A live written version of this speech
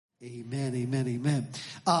Amen, amen, amen.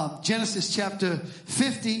 Genesis chapter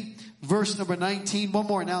 50, verse number 19. One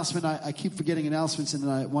more announcement. I keep forgetting announcements and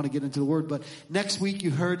then I want to get into the word. But next week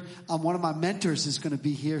you heard one of my mentors is going to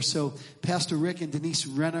be here. So Pastor Rick and Denise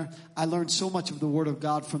Renner, I learned so much of the word of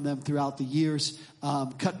God from them throughout the years.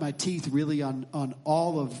 Cut my teeth really on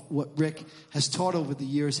all of what Rick has taught over the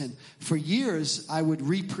years. And for years I would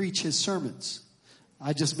re-preach his sermons.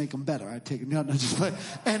 I just make them better. I take no, just play.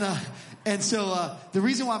 And so the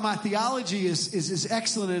reason why my theology is as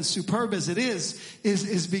excellent and superb as it is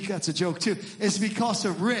because it's a joke too. It's because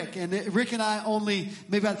of Rick. And Rick and I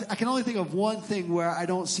I can only think of one thing where I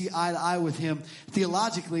don't see eye to eye with him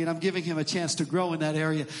theologically, and I'm giving him a chance to grow in that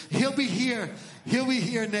area. He'll be here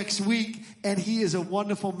next week, and he is a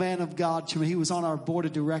wonderful man of God to me. He was on our board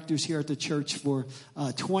of directors here at the church for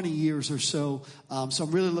 20 years or so. So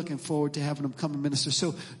I'm really looking forward to having him come and minister.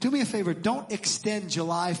 So do me a favor, don't extend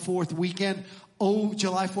July 4th weekend,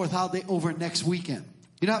 July 4th holiday over next weekend.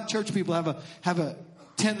 You know how church people have a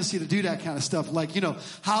tendency to do that kind of stuff. Like,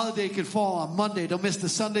 holiday could fall on Monday. They'll miss the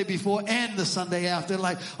Sunday before and the Sunday after.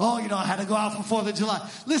 Like, I had to go out for 4th of July.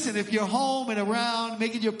 Listen, if you're home and around,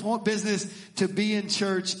 making your business to be in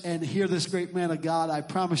church and hear this great man of God, I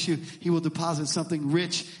promise you, he will deposit something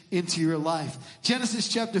rich into your life. Genesis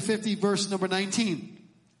chapter 50, verse number 19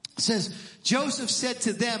 says, Joseph said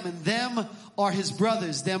to them, and them are his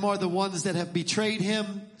brothers. Them are the ones that have betrayed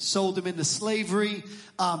him, sold him into slavery,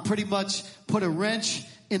 pretty much put a wrench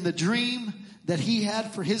in the dream that he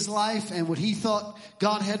had for his life and what he thought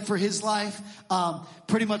God had for his life.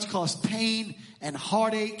 Pretty much caused pain and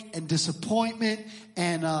heartache and disappointment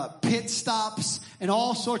and pit stops and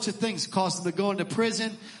all sorts of things. Caused him to go into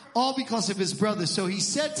prison, all because of his brothers. So he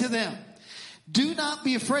said to them, do not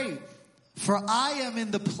be afraid, for I am in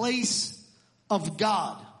the place of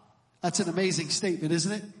God. That's an amazing statement,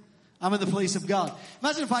 isn't it? I'm in the place of God.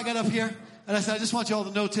 Imagine if I got up here and I said, I just want you all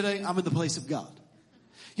to know today, I'm in the place of God.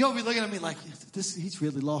 You'll be looking at me like, he's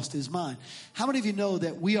really lost his mind. How many of you know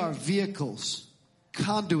that we are vehicles,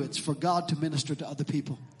 conduits for God to minister to other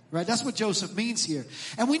people? Right? That's what Joseph means here.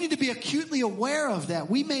 And we need to be acutely aware of that.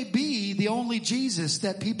 We may be the only Jesus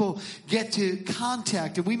that people get to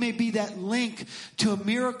contact. And we may be that link to a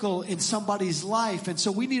miracle in somebody's life. And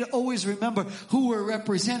so we need to always remember who we're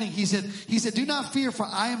representing. He said, do not fear, for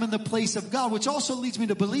I am in the place of God. Which also leads me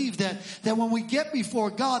to believe that when we get before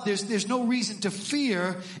God, there's no reason to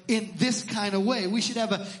fear in this kind of way. We should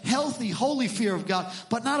have a healthy, holy fear of God,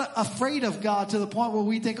 but not afraid of God to the point where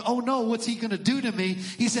we think, oh no, what's he going to do to me?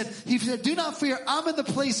 He said, do not fear, I'm in the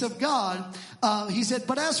place of God. He said,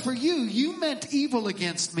 but as for you, you meant evil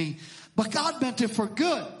against me, but God meant it for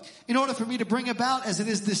good, in order for me to bring about, as it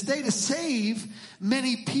is this day, to save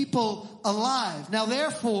many people alive. Now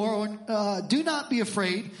therefore, do not be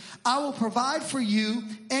afraid. I will provide for you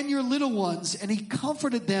and your little ones. And he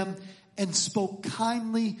comforted them and spoke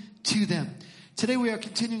kindly to them. Today we are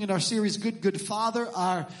continuing in our series, Good Father.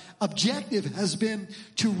 Our objective has been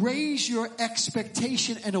to raise your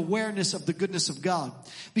expectation and awareness of the goodness of God.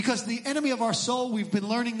 Because the enemy of our soul, we've been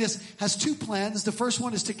learning this, has two plans. The first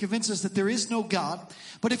one is to convince us that there is no God.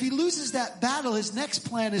 But if he loses that battle, his next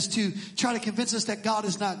plan is to try to convince us that God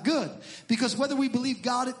is not good. Because whether we believe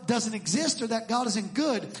God doesn't exist or that God isn't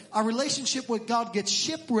good, our relationship with God gets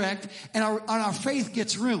shipwrecked and our faith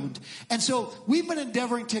gets ruined. And so we've been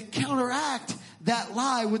endeavoring to counteract that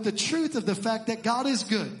lie with the truth of the fact that God is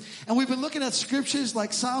good. And we've been looking at scriptures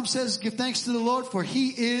like Psalm says, give thanks to the Lord, for he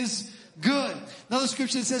is good. Another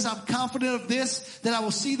scripture that says, I'm confident of this, that I will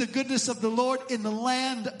see the goodness of the Lord in the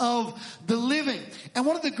land of the living. And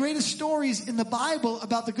one of the greatest stories in the Bible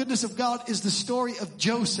about the goodness of God is the story of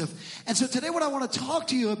Joseph. And so today what I want to talk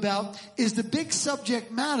to you about is the big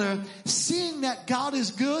subject matter, seeing that God is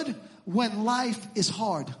good when life is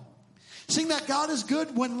hard. Seeing that God is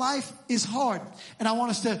good when life is hard. And I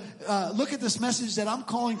want us to look at this message that I'm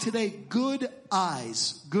calling today, Good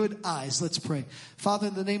Eyes. Good Eyes. Let's pray. Father,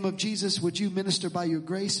 in the name of Jesus, would you minister by your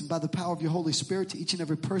grace and by the power of your Holy Spirit to each and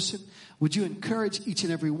every person? Would you encourage each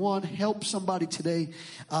and every one? Help somebody today.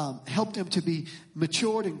 Help them to be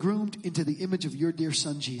matured and groomed into the image of your dear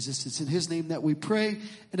Son, Jesus. It's in his name that we pray.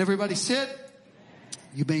 And everybody said,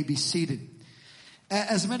 you may be seated.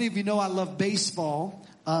 As many of you know, I love baseball.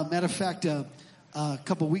 Matter of fact, a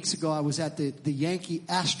couple of weeks ago, I was at the Yankee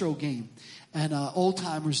Astro game and Old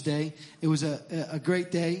Timers Day. It was a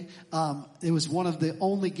great day. It was one of the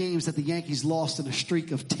only games that the Yankees lost in a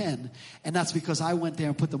streak of 10, and that's because I went there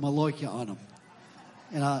and put the Maloika on them.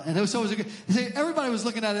 And it was always a good, everybody was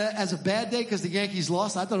looking at it as a bad day because the Yankees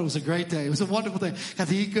lost. I thought it was a great day. It was a wonderful thing. Got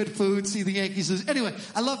to eat good food, see the Yankees lose. Anyway,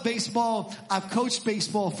 I love baseball. I've coached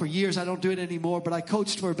baseball for years. I don't do it anymore, but I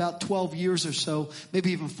coached for about 12 years or so,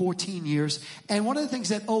 maybe even 14 years. And one of the things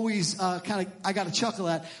that always I got a chuckle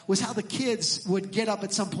at was how the kids would get up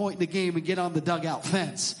at some point in the game and get on the dugout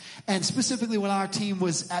fence. And specifically when our team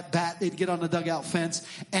was at bat, they'd get on the dugout fence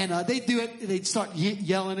and they'd do it. They'd start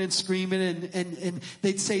yelling and screaming and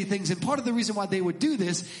they'd say things. And part of the reason why they would do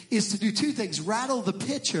this is to do two things: rattle the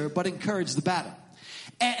pitcher, but encourage the batter.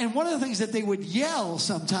 And one of the things that they would yell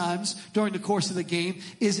sometimes during the course of the game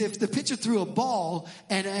is if the pitcher threw a ball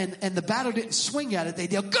and the batter didn't swing at it,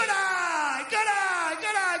 they'd yell, "Good eye! Good eye!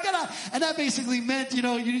 Good eye! Good eye!" And that basically meant,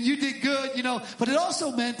 you did good, but it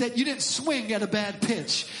also meant that you didn't swing at a bad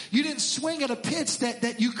pitch. You didn't swing at a pitch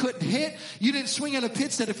that you couldn't hit. You didn't swing at a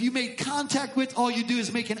pitch that if you made contact with, all you do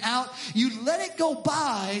is make an out. You let it go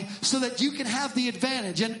by so that you can have the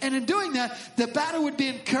advantage. And in doing that, the batter would be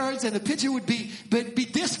encouraged and the pitcher would be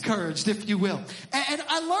discouraged, if you will. And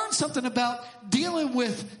I learned something about dealing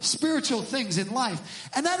with spiritual things in life.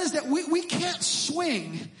 And that is that we can't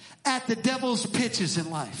swing at the devil's pitches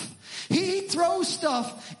in life. He throws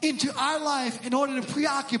stuff into our life in order to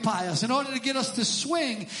preoccupy us, in order to get us to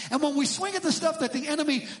swing. And when we swing at the stuff that the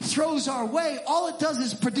enemy throws our way, all it does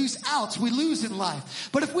is produce outs. We lose in life.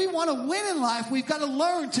 But if we want to win in life, we've got to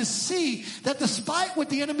learn to see that despite what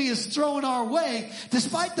the enemy is throwing our way,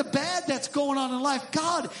 despite the bad that's going on in life,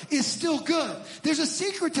 God is still good. There's a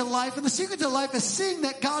secret to life, and the secret to life is seeing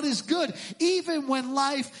that God is good, even when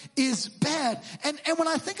life is bad. And when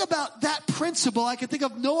I think about that principle, I can think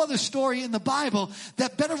of no other story in the Bible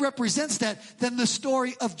that better represents that than the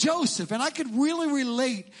story of Joseph. And I could really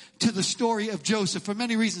relate to the story of Joseph for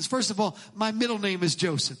many reasons. First of all, my middle name is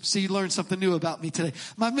Joseph. See, you learned something new about me today.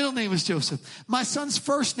 My middle name is Joseph. My son's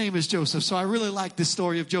first name is Joseph, so I really like the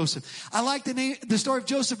story of Joseph. I like the story of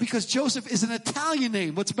Joseph because Joseph is an Italian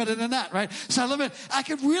name. What's better than that, right? So I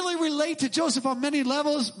could really relate to Joseph on many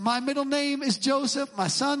levels. My middle name is Joseph. My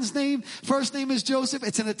son's first name is Joseph.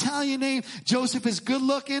 It's an Italian name. Joseph is good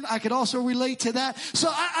looking. I could also relate to that. So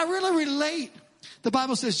I really relate. The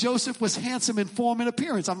Bible says Joseph was handsome in form and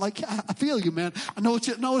appearance. I'm like, yeah, I feel you, man. I know what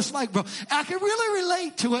it's like, bro. I can really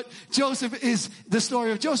relate to it. Joseph is the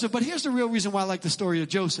story of Joseph. But here's the real reason why I like the story of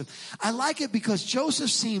Joseph. I like it because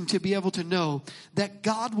Joseph seemed to be able to know that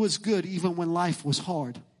God was good even when life was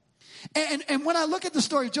hard. And when I look at the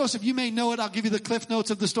story of Joseph, you may know it. I'll give you the cliff notes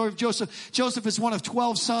of the story of Joseph. Joseph is one of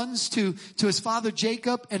 12 sons to his father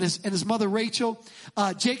Jacob and his mother Rachel.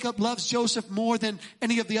 Jacob loves Joseph more than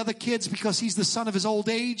any of the other kids because he's the son of his old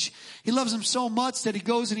age. He loves him so much that he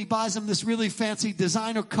goes and he buys him this really fancy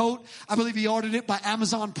designer coat. I believe he ordered it by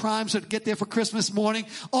Amazon Prime so it'd get there for Christmas morning.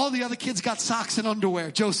 All the other kids got socks and underwear.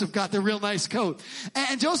 Joseph got the real nice coat.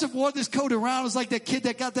 And Joseph wore this coat around. It was like that kid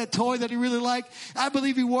that got that toy that he really liked. I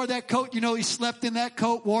believe he wore that coat. He slept in that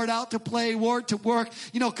coat, wore it out to play, wore it to work.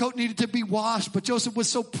 Coat needed to be washed, but Joseph was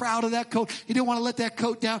so proud of that coat. He didn't want to let that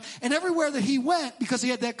coat down. And everywhere that he went, because he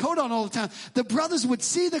had that coat on all the time, the brothers would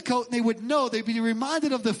see the coat and they would know, they'd be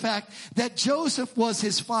reminded of the fact that Joseph was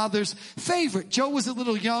his father's favorite. Joe was a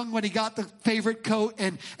little young when he got the favorite coat,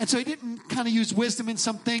 and so he didn't kind of use wisdom in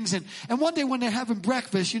some things. And one day when they're having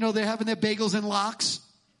breakfast, they're having their bagels and lox.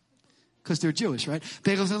 Because they're Jewish, right?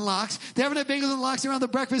 Bagels and lox. They're having their bagels and lox around the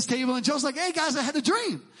breakfast table. And Joe's like, "Hey guys, I had a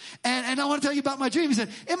dream. And I want to tell you about my dream." He said,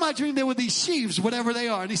 "In my dream, there were these sheaves, whatever they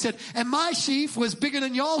are." And he said, "And my sheaf was bigger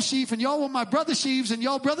than y'all's sheaf. And y'all were my brother's sheaves. And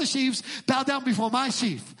y'all brother's sheaves bow down before my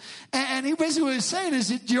sheaf." And he basically what he's saying is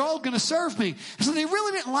that you're all going to serve me. So they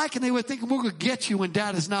really didn't like it. And they were thinking, we're going to get you when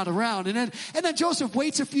dad is not around. And then Joseph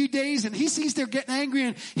waits a few days and he sees they're getting angry.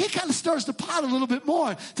 And he kind of stirs the pot a little bit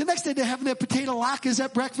more. The next day they're having their potato latkes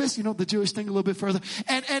at breakfast. The Jewish thing a little bit further.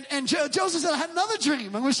 And Joseph said, "I had another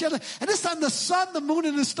dream. And this time the sun, the moon,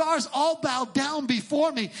 and the stars all bowed down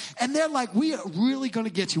before me." And they're like, "We are really going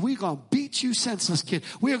to get you. We're going to beat you senseless, kid.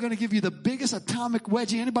 We are going to give you the biggest atomic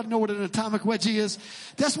wedgie." Anybody know what an atomic wedgie is?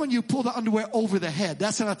 That's when you pull the underwear over the head.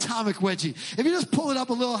 That's an atomic wedgie. If you just pull it up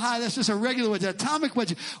a little high, that's just a regular wedgie. Atomic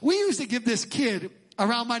wedgie. We used to give this kid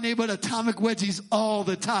around my neighborhood atomic wedgies all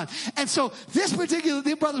the time. And so this particular,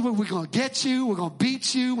 their brothers were, "We're going to get you. We're going to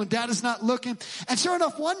beat you when dad is not looking." And sure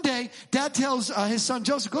enough, one day, dad tells his son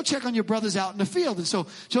Joseph, "Go check on your brothers out in the field." And so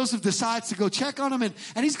Joseph decides to go check on them.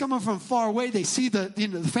 And he's coming from far away. They see the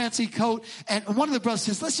fancy coat. And one of the brothers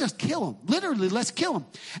says, "Let's just kill him. Literally, let's kill him."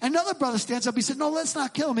 Another brother stands up. He said, "No, let's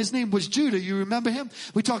not kill him." His name was Judah. You remember him?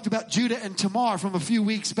 We talked about Judah and Tamar from a few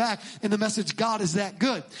weeks back in the message, God is That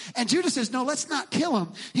Good. And Judah says, "No, let's not kill kill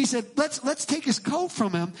him. He said, let's take his coat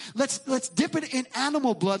from him. Let's dip it in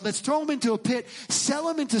animal blood. Let's throw him into a pit, sell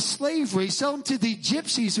him into slavery, sell him to the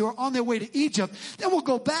gypsies who are on their way to Egypt. Then we'll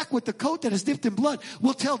go back with the coat that is dipped in blood.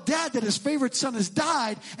 We'll tell Dad that his favorite son has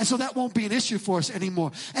died, and so that won't be an issue for us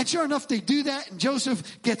anymore. And sure enough, they do that, and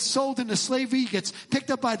Joseph gets sold into slavery, gets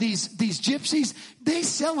picked up by these gypsies. They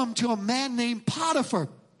sell him to a man named Potiphar.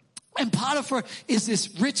 And Potiphar is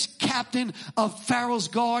this rich captain of Pharaoh's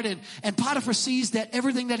guard. And Potiphar sees that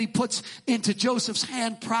everything that he puts into Joseph's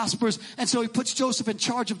hand prospers. And so he puts Joseph in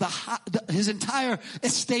charge of his entire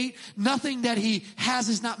estate. Nothing that he has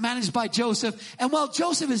is not managed by Joseph. And while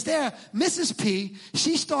Joseph is there, Mrs. P,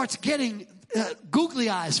 she starts getting googly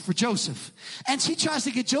eyes for Joseph. And she tries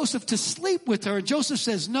to get Joseph to sleep with her. And Joseph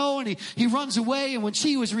says no, and he runs away. And when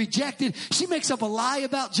she was rejected, she makes up a lie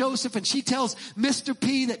about Joseph, and she tells Mr.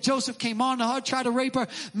 P that Joseph came on to her, tried to rape her.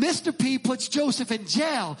 Mr. P puts Joseph in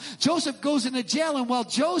jail. Joseph goes into jail, and while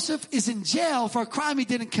Joseph is in jail for a crime he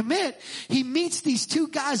didn't commit, he meets these two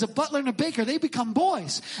guys, a butler and a baker. They become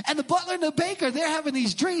boys. And the butler and the baker, they're having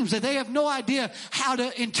these dreams that they have no idea how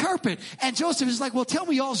to interpret. And Joseph is like, well, tell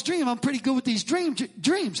me y'all's dream. I'm pretty good with these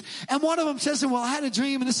dreams. And one of them says, well, I had a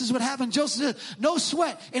dream and this is what happened. Joseph says, no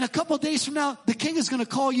sweat. In a couple of days from now, the king is going to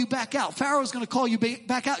call you back out. Pharaoh's going to call you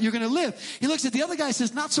back out. You're going to live. He looks at the other guy and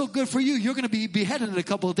says, not so good for you. You're going to be beheaded in a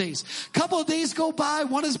couple of days. Couple of days go by.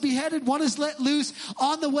 One is beheaded. One is let loose.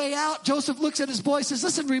 On the way out, Joseph looks at his boy and says,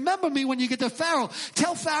 listen, remember me when you get to Pharaoh.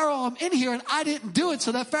 Tell Pharaoh I'm in here and I didn't do it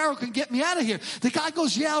so that Pharaoh can get me out of here. The guy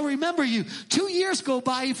goes, yeah, I'll remember you. 2 years go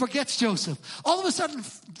by. He forgets Joseph. All of a sudden,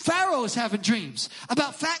 Pharaoh is having dreams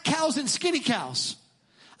about fat cows and skinny cows.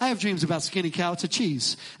 I have dreams about skinny cow. It's a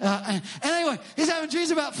cheese. And anyway, he's having dreams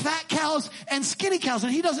about fat cows and skinny cows.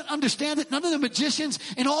 And he doesn't understand it. None of the magicians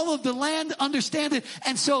in all of the land understand it.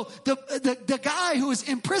 And so the guy who was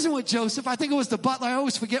in prison with Joseph, I think it was the butler. I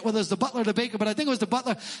always forget whether it was the butler or the baker, but I think it was the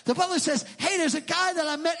butler. The butler says, hey, there's a guy that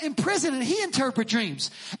I met in prison and he interprets dreams.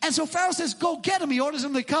 And so Pharaoh says, go get him. He orders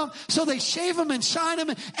him to come. So they shave him and shine him.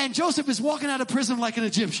 And Joseph is walking out of prison like an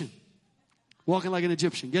Egyptian. Walking like an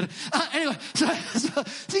Egyptian. Get it? Anyway, so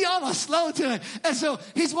see, y'all are slow today. And so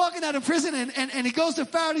he's walking out of prison and he goes to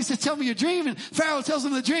Pharaoh and he says, tell me your dream. And Pharaoh tells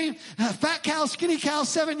him the dream. Fat cow, skinny cow,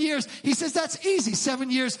 7 years. He says, that's easy.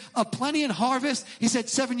 7 years of plenty and harvest. He said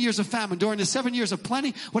 7 years of famine. During the 7 years of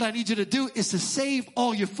plenty, what I need you to do is to save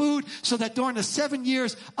all your food so that during the 7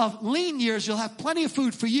 years of lean years, you'll have plenty of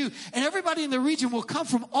food for you. And everybody in the region will come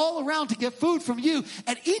from all around to get food from you.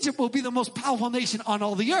 And Egypt will be the most powerful nation on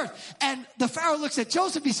all the earth. And the Pharaoh looks at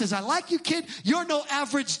Joseph. He says, I like you, kid. You're no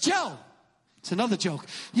average Joe. It's another joke.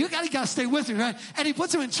 You gotta stay with me, right? And he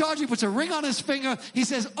puts him in charge. He puts a ring on his finger. He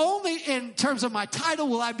says, only in terms of my title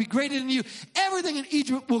will I be greater than you. Everything in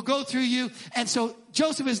Egypt will go through you. And so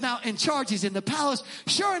Joseph is now in charge. He's in the palace.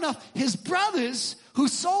 Sure enough, his brothers who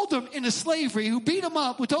sold him into slavery, who beat him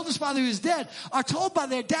up, who told his father he was dead, are told by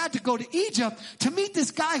their dad to go to Egypt to meet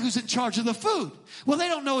this guy who's in charge of the food. Well, they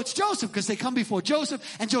don't know it's Joseph because they come before Joseph,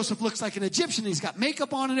 and Joseph looks like an Egyptian. He's got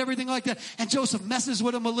makeup on and everything like that. And Joseph messes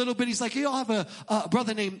with him a little bit. He's like, you all have a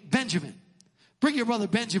brother named Benjamin. Bring your brother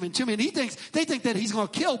Benjamin to me. And they think that he's going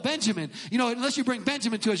to kill Benjamin. You know, unless you bring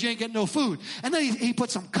Benjamin to us, you ain't getting no food. And then he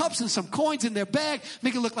puts some cups and some coins in their bag,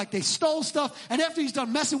 make it look like they stole stuff. And after he's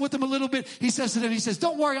done messing with them a little bit, he says to them,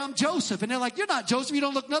 don't worry, I'm Joseph. And they're like, you're not Joseph. You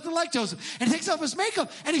don't look nothing like Joseph. And he takes off his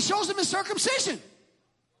makeup and he shows them his circumcision.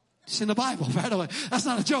 It's in the Bible, by the way. That's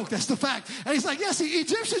not a joke. That's the fact. And he's like, yes, the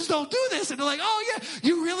Egyptians don't do this. And they're like, oh, yeah,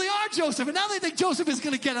 you really are Joseph. And now they think Joseph is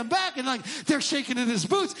going to get him back. And like, they're shaking in his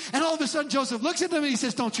boots. And all of a sudden, Joseph looks at them and he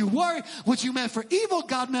says, don't you worry. What you meant for evil,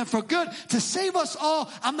 God meant for good to save us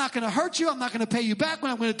all. I'm not going to hurt you. I'm not going to pay you back.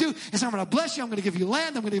 What I'm going to do is I'm going to bless you. I'm going to give you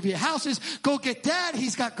land. I'm going to give you houses. Go get dad.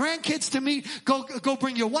 He's got grandkids to meet. Go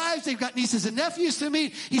bring your wives. They've got nieces and nephews to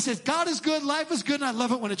meet. He says, God is good. Life is good. And I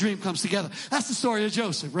love it when a dream comes together. That's the story of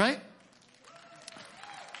Joseph, right?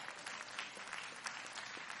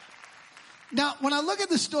 Now, when I look at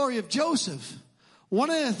the story of Joseph, one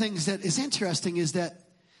of the things that is interesting is that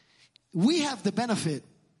we have the benefit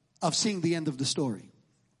of seeing the end of the story.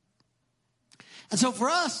 And so for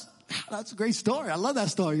us, that's a great story. I love that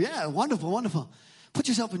story. Yeah, wonderful, wonderful. Put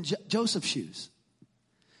yourself in Joseph's shoes.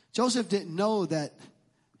 Joseph didn't know that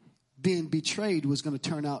being betrayed was going to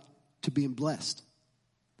turn out to being blessed.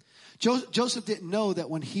 Joseph didn't know that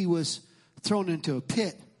when he was thrown into a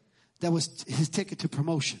pit, that was his ticket to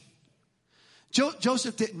promotion.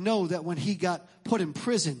 Joseph didn't know that when he got put in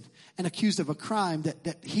prison and accused of a crime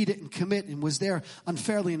that he didn't commit and was there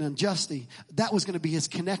unfairly and unjustly. That was going to be his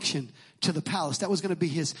connection to the palace. That was going to be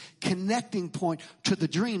his connecting point to the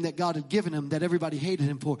dream that God had given him that everybody hated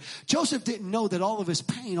him for. Joseph didn't know that all of his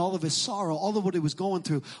pain, all of his sorrow, all of what he was going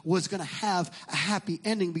through was going to have a happy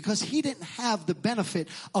ending because he didn't have the benefit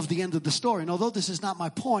of the end of the story. And although this is not my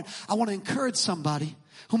point, I want to encourage somebody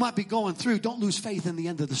who might be going through, don't lose faith in the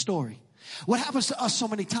end of the story. What happens to us so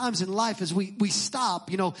many times in life is we stop,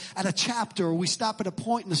 at a chapter, or we stop at a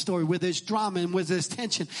point in the story where there's drama and where there's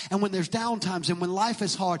tension and when there's down times and when life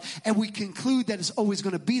is hard, and we conclude that it's always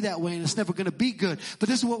going to be that way and it's never going to be good. But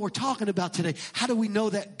this is what we're talking about today. How do we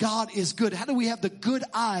know that God is good? How do we have the good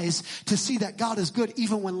eyes to see that God is good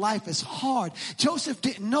even when life is hard? Joseph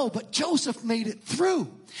didn't know, but Joseph made it through.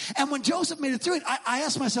 And when Joseph made it through it, I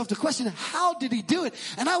asked myself the question, how did he do it?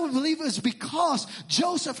 And I would believe it was because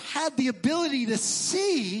Joseph had the ability to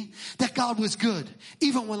see that God was good,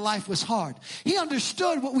 even when life was hard. He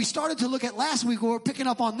understood what we started to look at last week, what we're picking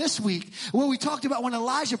up on this week, where we talked about when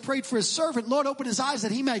Elijah prayed for his servant, Lord, open his eyes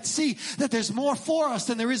that he might see that there's more for us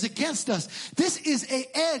than there is against us. This is an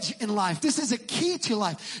edge in life. This is a key to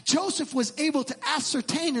life. Joseph was able to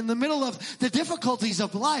ascertain in the middle of the difficulties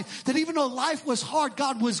of life that even though life was hard,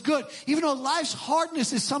 God was good. Even though life's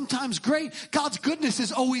hardness is sometimes great, God's goodness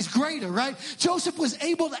is always greater, right? Joseph was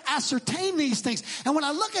able to ascertain these things. And when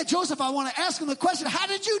I look at Joseph, I want to ask him the question, how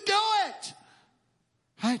did you do it?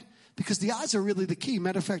 Right? Because the eyes are really the key.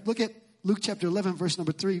 Matter of fact, look at Luke chapter 11, verse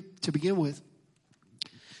number 3 to begin with.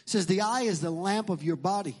 It says, the eye is the lamp of your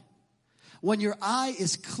body. When your eye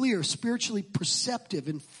is clear, spiritually perceptive,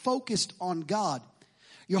 and focused on God,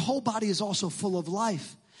 your whole body is also full of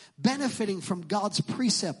life, benefiting from God's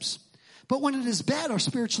precepts. But when it is bad or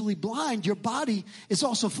spiritually blind, your body is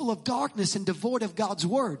also full of darkness and devoid of God's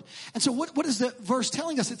word. And so what is the verse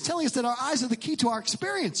telling us? It's telling us that our eyes are the key to our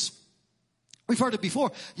experience. We've heard it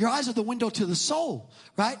before. Your eyes are the window to the soul,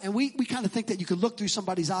 right? And we kind of think that you can look through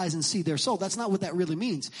somebody's eyes and see their soul. That's not what that really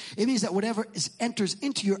means. It means that whatever enters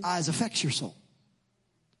into your eyes affects your soul.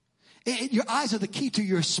 Your eyes are the key to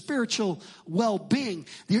your spiritual well-being.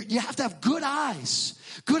 You have to have good eyes.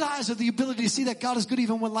 Good eyes are the ability to see that God is good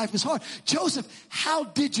even when life is hard. Joseph, how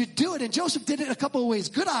did you do it? And Joseph did it a couple of ways.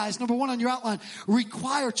 Good eyes, number one on your outline,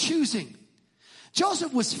 require choosing.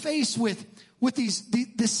 Joseph was faced with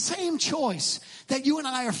the same choice that you and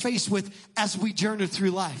I are faced with as we journey through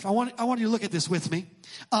life. I want you to look at this with me.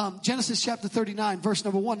 Genesis chapter 39, verse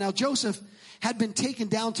number 1. Now Joseph had been taken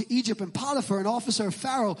down to Egypt, and Potiphar, an officer of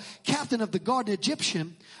Pharaoh, captain of the guard, an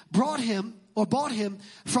Egyptian, bought him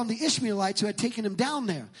from the Ishmaelites who had taken him down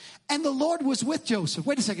there. And the Lord was with Joseph.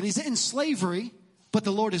 Wait a second. He's in slavery, but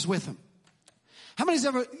the Lord is with him. How many's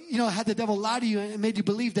ever, had the devil lie to you and made you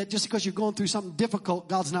believe that just because you're going through something difficult,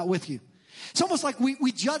 God's not with you? It's almost like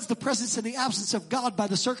we judge the presence and the absence of God by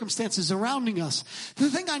the circumstances surrounding us. The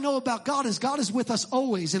thing I know about God is with us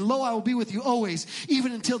always. And lo, I will be with you always,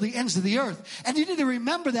 even until the ends of the earth. And you need to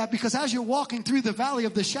remember that, because as you're walking through the valley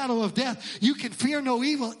of the shadow of death, you can fear no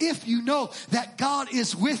evil if you know that God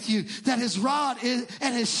is with you, that his rod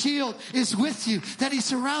and his shield is with you, that he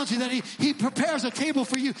surrounds you, that he prepares a table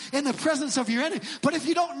for you in the presence of your enemy. But if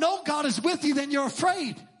you don't know God is with you, then you're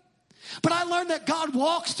afraid. But I learned that God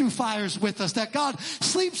walks through fires with us, that God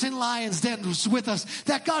sleeps in lions' dens with us,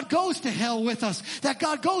 that God goes to hell with us, that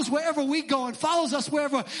God goes wherever we go and follows us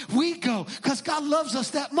wherever we go, because God loves us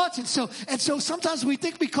that much. And so sometimes we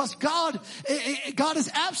think because God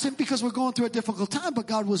is absent because we're going through a difficult time, but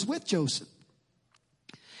God was with Joseph.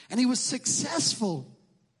 And he was successful.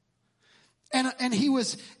 And he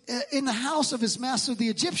was in the house of his master, the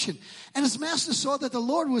Egyptian. And his master saw that the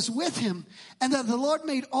Lord was with him, and that the Lord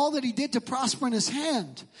made all that he did to prosper in his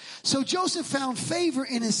hand. So Joseph found favor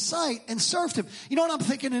in his sight and served him. You know what I'm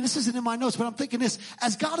thinking? And this isn't in my notes, but I'm thinking this.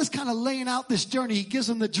 As God is kind of laying out this journey, he gives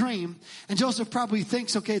him the dream. And Joseph probably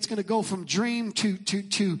thinks, okay, it's going to go from dream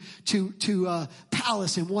to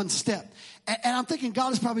palace in one step. And I'm thinking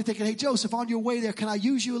God is probably thinking, hey, Joseph, on your way there, can I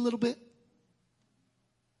use you a little bit?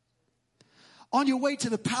 On your way to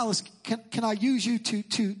the palace, can I use you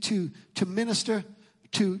to minister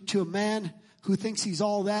to a man who thinks he's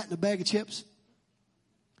all that in a bag of chips?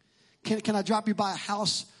 Can I drop you by a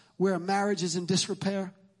house where a marriage is in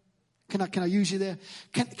disrepair? Can I use you there?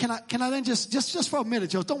 Can I then just for a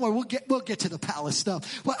minute, Joe? Don't worry, we'll get to the palace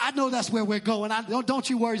stuff. Well, I know that's where we're going. Don't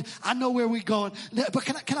you worry. I know where we're going. But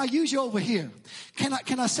can I use you over here? Can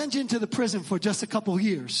I send you into the prison for just a couple of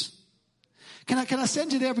years? Can I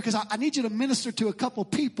send you there? Because I need you to minister to a couple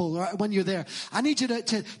people right, when you're there. I need you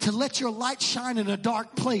to let your light shine in a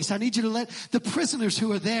dark place. I need you to let the prisoners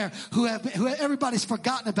who are there, who everybody's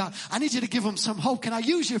forgotten about, I need you to give them some hope. Can I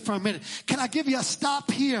use you for a minute? Can I give you a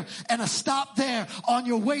stop here and a stop there on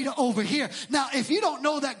your way to over here? Now, if you don't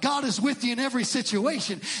know that God is with you in every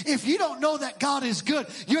situation, if you don't know that God is good,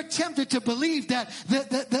 you're tempted to believe that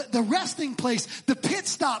the resting place, the pit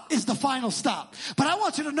stop is the final stop. But I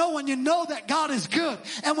want you to know when you know that God is good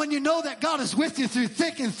and when you know that God is with you through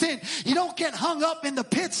thick and thin, you don't get hung up in the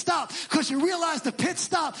pit stop because you realize the pit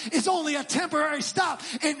stop is only a temporary stop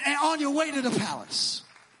and on your way to the palace.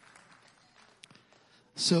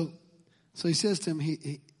 So he says to him,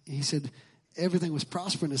 he said, everything was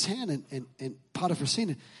prospering in his hand, and Potiphar seen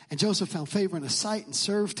it. And Joseph found favor in his sight and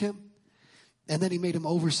served him. And then he made him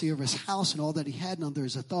overseer of his house and all that he had and under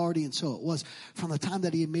his authority. And so it was from the time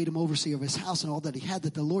that he had made him overseer of his house and all that he had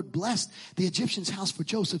that the Lord blessed the Egyptian's house for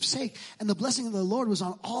Joseph's sake. And the blessing of the Lord was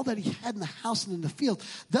on all that he had in the house and in the field.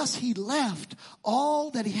 Thus he left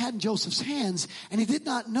all that he had in Joseph's hands, and he did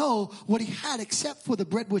not know what he had except for the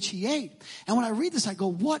bread which he ate. And when I read this, I go,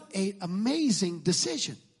 what an amazing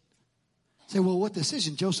decision. Say, well, what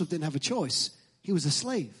decision? Joseph didn't have a choice. He was a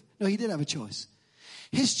slave. No, he did have a choice.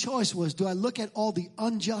 His choice was, do I look at all the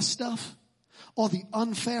unjust stuff, all the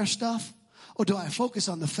unfair stuff, or do I focus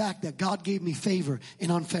on the fact that God gave me favor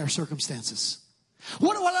in unfair circumstances?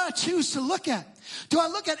 What do I choose to look at? Do I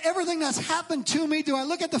look at everything that's happened to me? Do I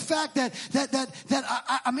look at the fact that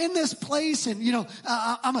I'm in this place and,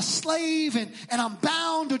 I'm a slave and I'm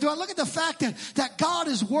bound? Or do I look at the fact that God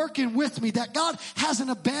is working with me, that God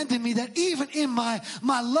hasn't abandoned me, that even in my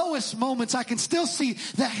lowest moments, I can still see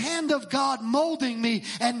the hand of God molding me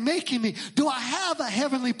and making me? Do I have a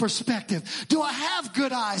heavenly perspective? Do I have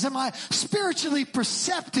good eyes? Am I spiritually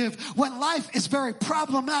perceptive when life is very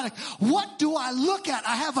problematic? What do I look at?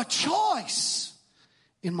 I have a choice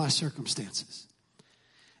in my circumstances.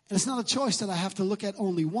 And it's not a choice that I have to look at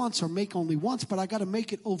only once or make only once, but I got to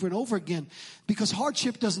make it over and over again, because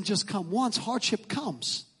hardship doesn't just come once, hardship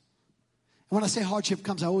comes. And when I say hardship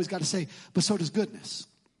comes, I always got to say, but so does goodness.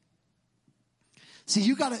 See,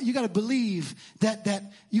 you gotta believe that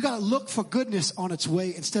you gotta look for goodness on its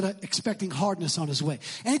way instead of expecting hardness on its way.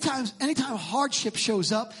 Anytime hardship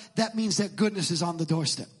shows up, that means that goodness is on the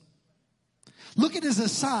doorstep. Look at it as a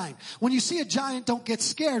sign. When you see a giant, don't get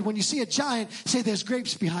scared. When you see a giant, say there's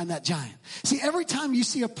grapes behind that giant. See, every time you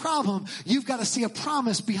see a problem, you've got to see a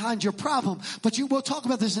promise behind your problem. But we'll talk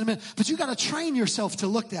about this in a minute. But you got to train yourself to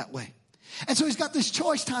look that way. And so he's got this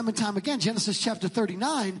choice time and time again. Genesis chapter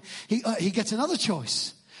 39, he gets another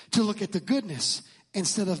choice to look at the goodness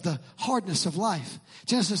instead of the hardness of life.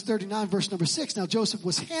 Genesis 39 verse number 6. Now Joseph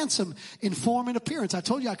was handsome in form and appearance. I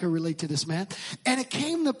told you I could relate to this man. And it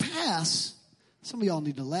came to pass, some of y'all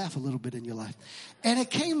need to laugh a little bit in your life. And it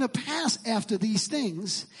came to pass after these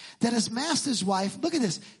things that his master's wife, look at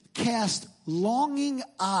this, cast longing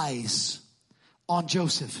eyes on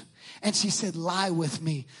Joseph. And she said, lie with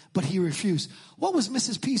me. But he refused. What was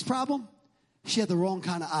Mrs. P's problem? She had the wrong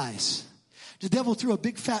kind of eyes. The devil threw a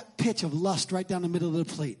big fat pitch of lust right down the middle of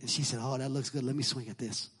the plate. And she said, oh, that looks good. Let me swing at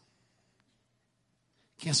this.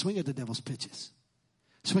 Can't swing at the devil's pitches.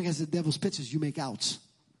 Swing at the devil's pitches, you make outs.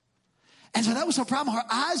 And so that was her problem. Her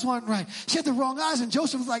eyes weren't right. She had the wrong eyes. And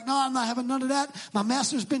Joseph was like, no, I'm not having none of that. My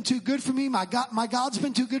master's been too good for me. My God's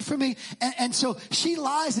been too good for me. And so she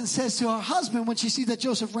lies and says to her husband when she sees that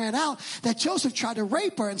Joseph ran out, that Joseph tried to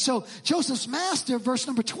rape her. And so Joseph's master, verse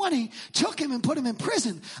number 20, took him and put him in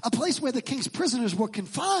prison, a place where the king's prisoners were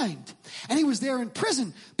confined. And he was there in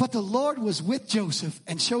prison. But the Lord was with Joseph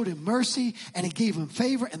and showed him mercy, and he gave him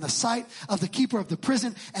favor in the sight of the keeper of the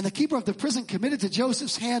prison. And the keeper of the prison committed to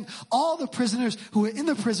Joseph's hand all the prisoners who were in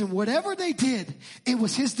the prison. Whatever they did, it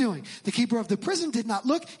was his doing. The keeper of the prison did not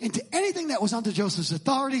look into anything that was under Joseph's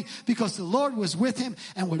authority, because the Lord was with him,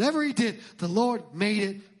 and whatever he did, the Lord made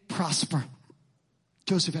it prosper.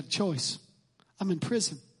 Joseph had a choice. I'm in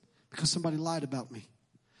prison because somebody lied about me.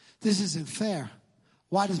 This isn't fair.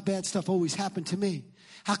 Why does bad stuff always happen to me?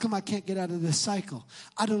 How come I can't get out of this cycle?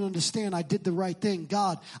 I don't understand. I did the right thing.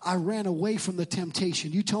 God, I ran away from the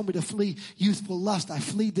temptation. You told me to flee youthful lust. I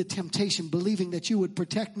fled the temptation, believing that you would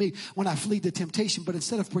protect me when I fled the temptation. But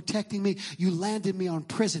instead of protecting me, you landed me on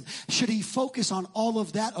prison. Should he focus on all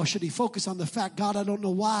of that, or should he focus on the fact, God, I don't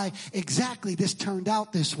know why exactly this turned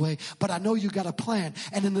out this way, but I know you got a plan.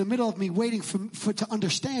 And in the middle of me waiting for to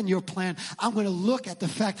understand your plan, I'm going to look at the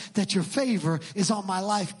fact that your favor is on my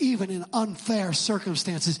life, even in unfair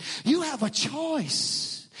circumstances. You have a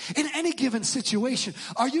choice. In any given situation,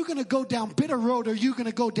 are you going to go down bitter road or are you going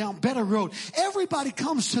to go down better road? Everybody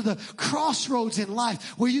comes to the crossroads in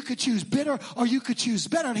life where you could choose bitter or you could choose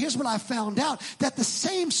better. And here's what I found out, that the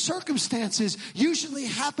same circumstances usually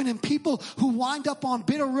happen in people who wind up on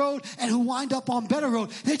bitter road and who wind up on better road.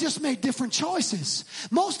 They just made different choices.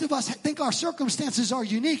 Most of us think our circumstances are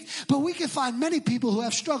unique, but we can find many people who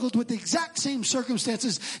have struggled with the exact same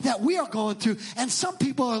circumstances that we are going through. And some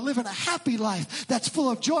people are living a happy life that's full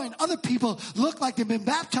of joy, and other people look like they've been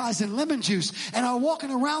baptized in lemon juice and are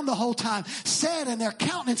walking around the whole time sad, and their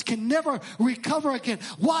countenance can never recover again.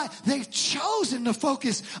 Why? They've chosen to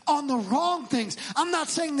focus on the wrong things. I'm not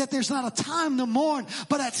saying that there's not a time to mourn,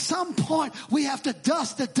 but at some point we have to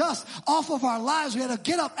dust the dust off of our lives. We have to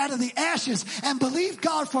get up out of the ashes and believe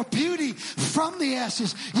God for beauty from the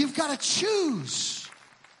ashes. You've got to choose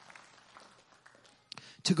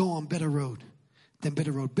to go on better road than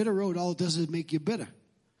bitter road. Bitter road, all it does is make you bitter.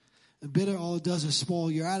 And bitter, all it does is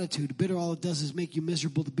spoil your attitude. Bitter, all it does is make you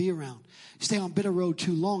miserable to be around. You stay on bitter road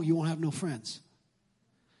too long, you won't have no friends.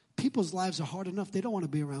 People's lives are hard enough. They don't want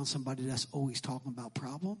to be around somebody that's always talking about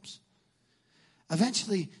problems.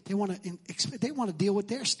 Eventually, they want to deal with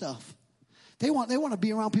their stuff. They want to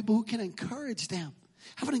be around people who can encourage them.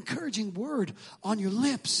 Have an encouraging word on your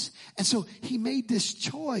lips. And so he made this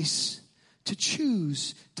choice to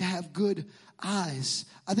choose to have good eyes.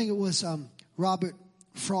 I think it was Robert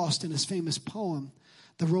Frost in his famous poem,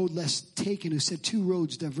 The Road Less Taken, who said, 2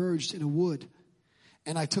 roads diverged in a wood,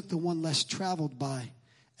 and I took the one less traveled by,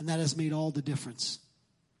 and that has made all the difference.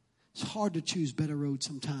 It's hard to choose better roads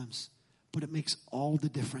sometimes, but it makes all the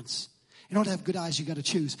difference. In order to have good eyes, you got to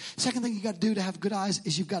choose. Second thing you got to do to have good eyes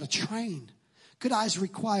is you've got to train. Good eyes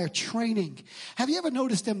require training. Have you ever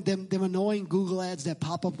noticed them annoying Google ads that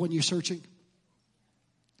pop up when you're searching?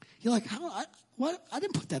 You're like, what? I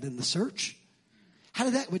didn't put that in the search. How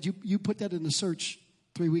did that? Would you put that in the search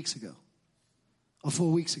 3 weeks ago or 4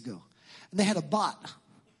 weeks ago? And they had a bot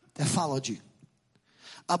that followed you.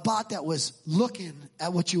 A bot that was looking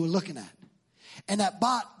at what you were looking at. And that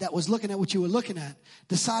bot that was looking at what you were looking at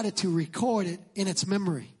decided to record it in its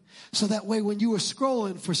memory. So that way when you were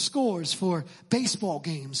scrolling for scores for baseball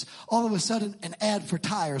games, all of a sudden an ad for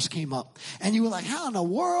tires came up. And you were like, how in the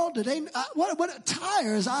world did they, what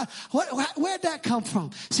tires? Where'd that come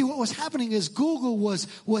from? See, what was happening is Google was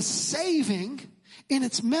saving in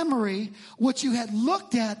its memory what you had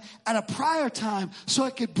looked at a prior time so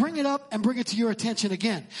it could bring it up and bring it to your attention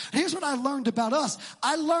again. Here's what I learned about us.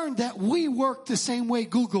 I learned that we work the same way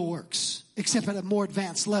Google works, except at a more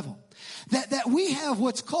advanced level. That we have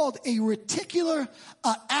what's called a reticular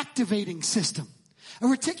activating system. A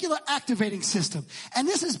reticular activating system. And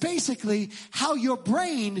this is basically how your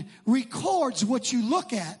brain records what you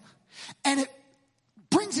look at, and it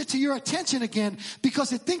brings it to your attention again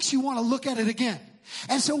because it thinks you want to look at it again.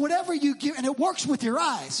 And so whatever you give, and it works with your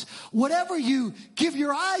eyes, whatever you give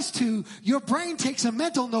your eyes to, your brain takes a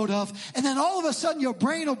mental note of, and then all of a sudden your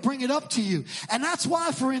brain will bring it up to you. And that's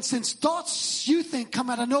why, for instance, thoughts you think come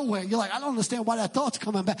out of nowhere. You're like, I don't understand why that thought's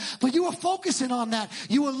coming back. But you were focusing on that.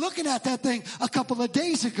 You were looking at that thing a couple of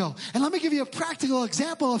days ago. And let me give you a practical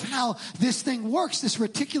example of how this thing works, this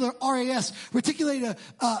reticular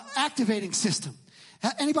activating system.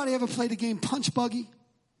 Anybody ever played the game Punch Buggy?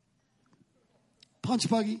 Punch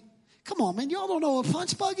Buggy? Come on, man. Y'all don't know what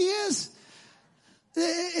Punch Buggy is?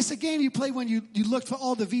 It's a game you play when you look for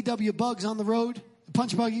all the VW bugs on the road.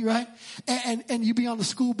 Punch Buggy, right? And you'd be on the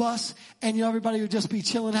school bus, and everybody would just be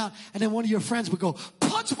chilling out, and then one of your friends would go,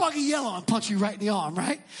 Punch Buggy yellow, and punch you right in the arm,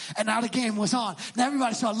 right? And now the game was on. And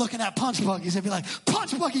everybody started looking at Punch Buggies and be like,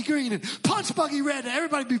 Punch Buggy green and Punch Buggy red, and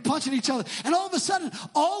everybody be punching each other. And all of a sudden,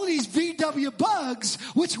 all of these VW bugs,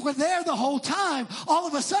 which were there the whole time, all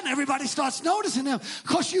of a sudden everybody starts noticing them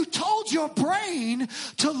because you told your brain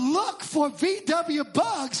to look for VW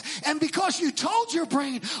bugs, and because you told your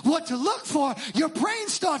brain what to look for, your brain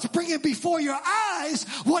starts bringing before your eyes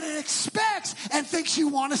what it expects and thinks you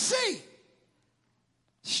want to see.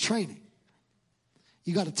 It's training.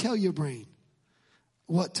 You got to tell your brain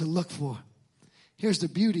what to look for. Here's the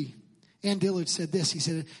beauty. Ann Dillard said this.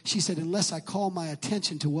 She said, unless I call my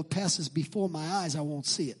attention to what passes before my eyes, I won't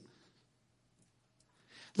see it.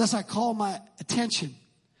 Unless I call my attention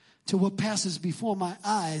to what passes before my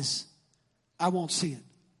eyes, I won't see it.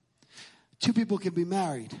 Two people can be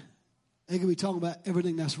married. They can be talking about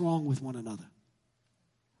everything that's wrong with one another.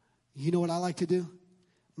 You know what I like to do?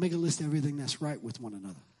 Make a list of everything that's right with one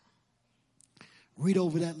another. Read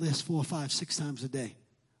over that list 4, 5, 6 times a day.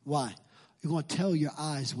 Why? You're going to tell your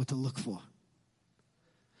eyes what to look for.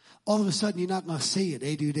 All of a sudden, you're not going to see it.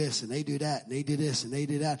 They do this and they do that and they do this and they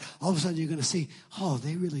do that. All of a sudden, you're going to see, oh,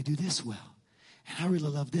 they really do this well. And I really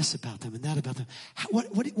love this about them and that about them.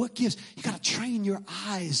 What gives? You got to train your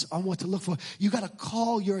eyes on what to look for. You got to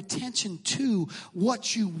call your attention to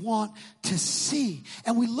what you want to see.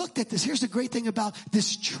 And we looked at this. Here's the great thing about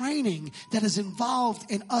this training that is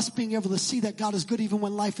involved in us being able to see that God is good even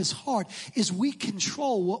when life is hard, is we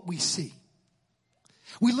control what we see.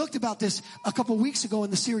 We looked about this a couple weeks ago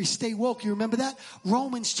in the series Stay Woke. You remember that?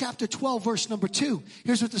 Romans chapter 12, verse number 2.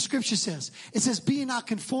 Here's what the scripture says. It says, be not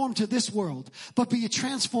conformed to this world, but be ye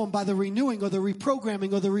transformed by the renewing or the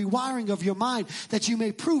reprogramming or the rewiring of your mind, that you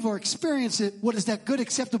may prove or experience it. What is that good,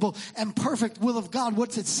 acceptable, and perfect will of God?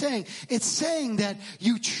 What's it saying? It's saying that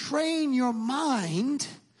you train your mind,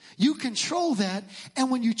 you control that,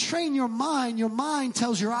 and when you train your mind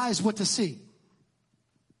tells your eyes what to see.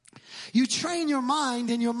 You train your mind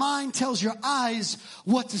and your mind tells your eyes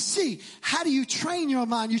what to see. How do you train your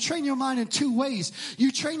mind? You train your mind in two ways.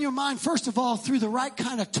 You train your mind, first of all, through the right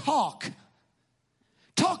kind of talk.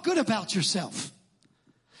 Talk good about yourself.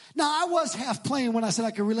 Now, I was half playing when I said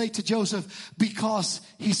I could relate to Joseph because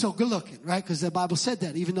he's so good looking, right? Because the Bible said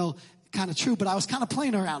that, even though kind of true, but I was kind of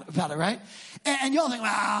playing around about it, right? And y'all think,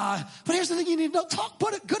 but here's the thing you need to know. Talk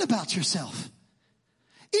good about yourself.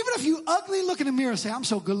 Even if you ugly, look in the mirror and say, I'm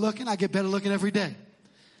so good looking, I get better looking every day.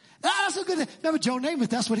 That's so good. Remember Joe Namath,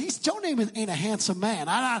 that's what Joe Namath ain't a handsome man.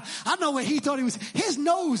 I know what he thought he was. His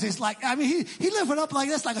nose is like, he living up like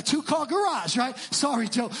this, like a 2-car garage, right? Sorry,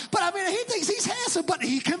 Joe. But he thinks he's handsome, but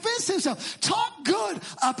he convinced himself. Talk good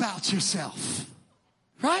about yourself,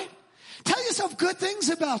 right? Tell yourself good things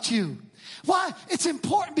about you. Why? It's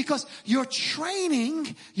important because you're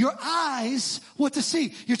training your eyes what to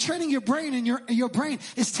see. You're training your brain, and your brain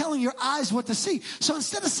is telling your eyes what to see. So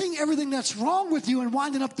instead of seeing everything that's wrong with you and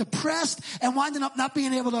winding up depressed and winding up not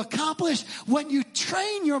being able to accomplish, when you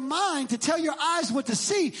train your mind to tell your eyes what to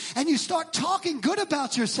see and you start talking good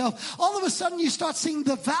about yourself, all of a sudden you start seeing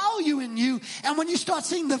the value in you. And when you start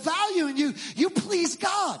seeing the value in you, you please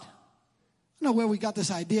God. I don't know where we got this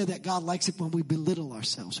idea that God likes it when we belittle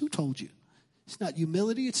ourselves. Who told you? It's not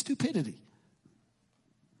humility, it's stupidity.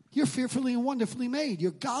 You're fearfully and wonderfully made.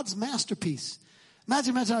 You're God's masterpiece.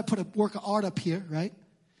 Imagine I put a work of art up here, right?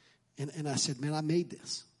 And I said, man, I made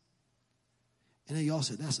this. And then y'all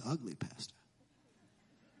said, that's ugly, Pastor.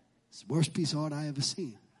 It's the worst piece of art I ever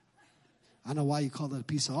seen. I know why you call that a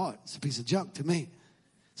piece of art. It's a piece of junk to me.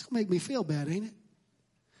 It's going to make me feel bad, ain't it?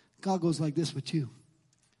 God goes like this with you.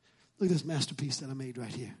 Look at this masterpiece that I made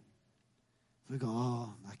right here. We go,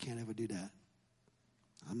 oh, I can't ever do that.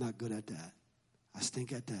 I'm not good at that. I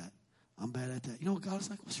stink at that. I'm bad at that. You know what God is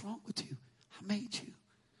like? What's wrong with you? I made you.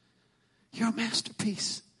 You're a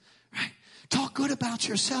masterpiece, right? Talk good about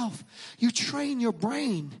yourself. You train your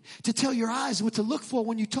brain to tell your eyes what to look for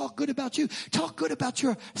when you talk good about you. Talk good about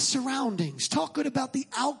your surroundings. Talk good about the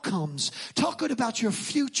outcomes. Talk good about your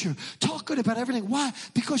future. Talk good about everything. Why?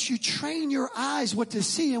 Because you train your eyes what to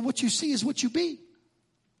see, and what you see is what you be.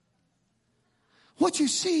 What you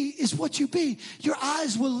see is what you be. Your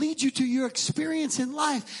eyes will lead you to your experience in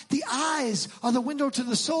life. The eyes are the window to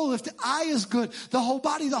the soul. If the eye is good, the whole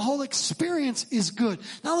body, the whole experience is good.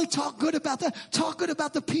 Not only talk good about that, talk good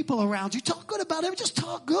about the people around you. Talk good about everything. Just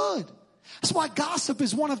talk good. That's why gossip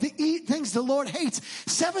is one of the things the Lord hates.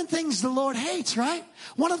 7 things the Lord hates, right?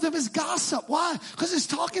 One of them is gossip. Why? Because it's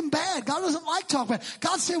talking bad. God doesn't like talking bad.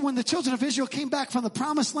 God said when the children of Israel came back from the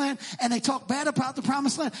promised land and they talked bad about the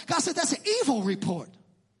promised land, God said that's an evil report.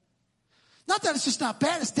 Not that it's just not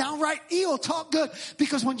bad, it's downright evil. Talk good.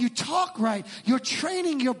 Because when you talk right, you're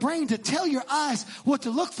training your brain to tell your eyes what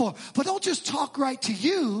to look for. But don't just talk right to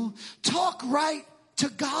you, talk right to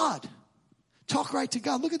God. Talk right to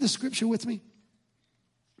God. Look at the scripture with me.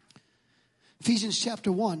 Ephesians chapter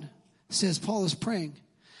 1 says, Paul is praying.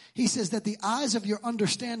 He says that the eyes of your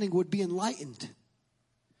understanding would be enlightened,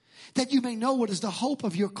 that you may know what is the hope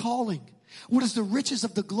of your calling, what is the riches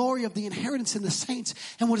of the glory of the inheritance in the saints,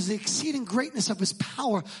 and what is the exceeding greatness of his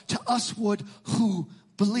power to usward who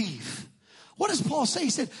believe. What does Paul say? He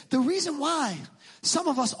said, the reason why some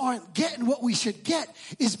of us aren't getting what we should get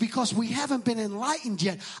is because we haven't been enlightened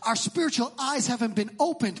yet. Our spiritual eyes haven't been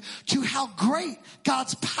opened to how great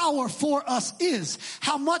God's power for us is.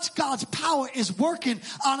 How much God's power is working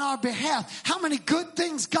on our behalf. How many good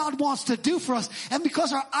things God wants to do for us. And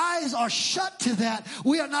because our eyes are shut to that,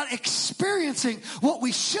 we are not experiencing what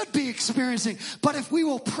we should be experiencing. But if we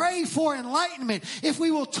will pray for enlightenment, if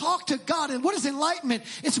we will talk to God, and what is enlightenment?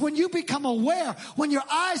 It's when you become aware aware, when your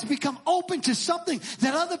eyes become open to something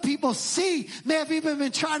that other people see, may have even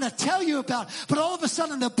been trying to tell you about, but all of a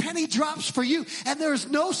sudden the penny drops for you, and there is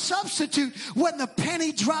no substitute when the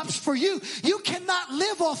penny drops for you. You cannot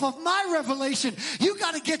live off of my revelation. You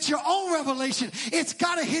got to get your own revelation. It's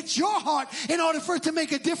got to hit your heart in order for it to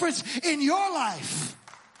make a difference in your life.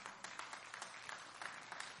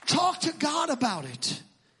 Talk to God about it.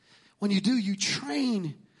 When you do, you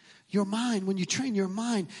train your mind. When you train your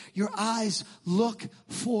mind, your eyes look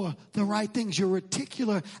for the right things. Your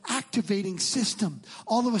reticular activating system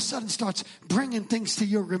all of a sudden starts bringing things to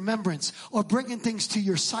your remembrance or bringing things to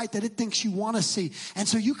your sight that it thinks you want to see. And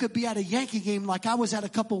so you could be at a Yankee game like I was at a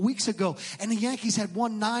couple weeks ago, and the Yankees had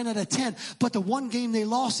won 9 out of 10. But the one game they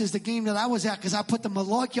lost is the game that I was at because I put the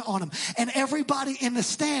Mallorca on them. And everybody in the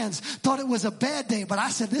stands thought it was a bad day. But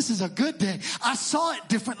I said, this is a good day. I saw it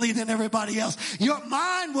differently than everybody else. Your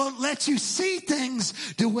mind will let you see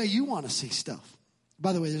things the way you want to see stuff.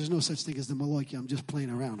 By the way, there's no such thing as the Maloika. I'm just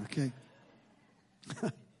playing around, okay?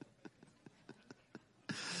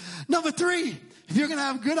 Number 3, if you're going to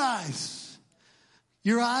have good eyes,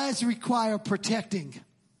 your eyes require protecting.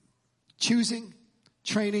 Choosing,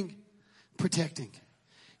 training, protecting.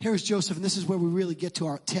 Here's Joseph, and this is where we really get to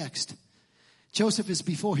our text. Joseph is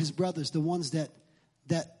before his brothers, the ones that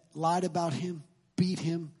lied about him, beat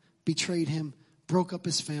him, betrayed him, broke up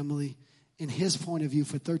his family, in his point of view,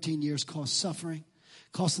 for 13 years, caused suffering,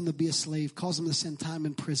 caused him to be a slave, caused him to spend time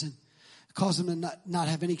in prison, caused him to not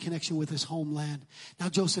have any connection with his homeland. Now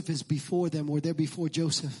Joseph is before them, or they're before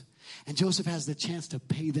Joseph, and Joseph has the chance to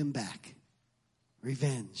pay them back.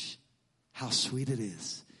 Revenge. How sweet it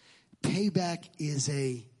is. Payback is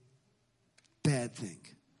a bad thing.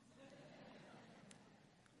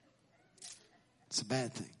 It's a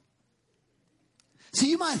bad thing. See,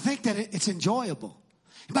 you might think that it's enjoyable.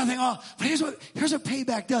 You might think, oh, but here's what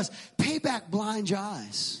payback does. Payback blinds your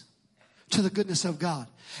eyes to the goodness of God.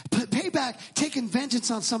 Payback, taking vengeance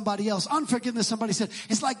on somebody else. Unforgiveness, somebody said,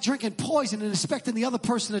 it's like drinking poison and expecting the other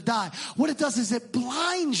person to die. What it does is it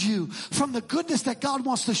blinds you from the goodness that God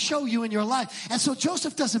wants to show you in your life. And so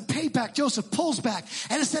Joseph doesn't pay back. Joseph pulls back.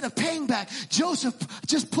 And instead of paying back, Joseph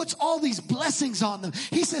just puts all these blessings on them.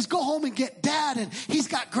 He says, go home and get dad, and he's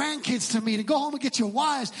got grandkids to meet, and go home and get your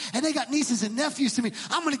wives, and they got nieces and nephews to meet.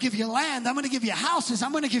 I'm going to give you land. I'm going to give you houses.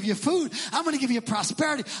 I'm going to give you food. I'm going to give you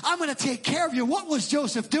prosperity. I'm going to take care of you. What was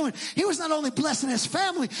Joseph doing? He was not only blessing his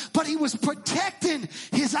family, but he was protecting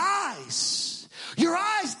his eyes. Your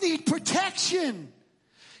eyes need protection.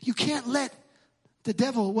 You can't let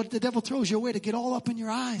what the devil throws your way to get all up in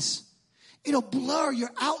your eyes. It'll blur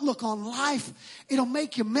your outlook on life. It'll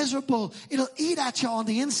make you miserable. It'll eat at you on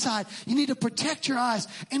the inside. You need to protect your eyes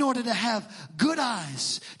in order to have good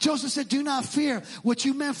eyes. Joseph said, do not fear. What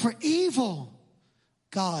you meant for evil,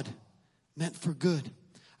 God meant for good.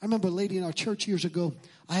 I remember a lady in our church years ago.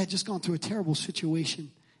 I had just gone through a terrible situation.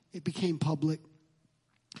 It became public.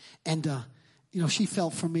 And, she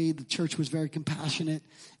felt for me. The church was very compassionate.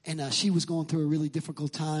 And she was going through a really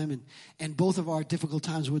difficult time. And both of our difficult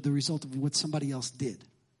times were the result of what somebody else did.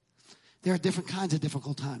 There are different kinds of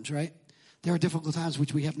difficult times, right? There are difficult times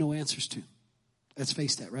which we have no answers to. Let's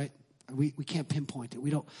face that, right? We can't pinpoint it. We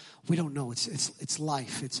don't know. It's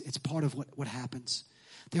life. It's part of what happens.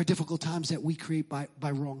 There are difficult times that we create by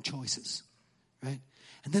wrong choices, right?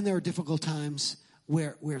 And then there are difficult times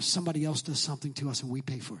where somebody else does something to us and we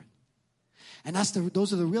pay for it. And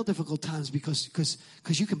those are the real difficult times because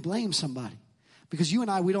you can blame somebody. Because you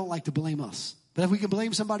and I, we don't like to blame us. But if we can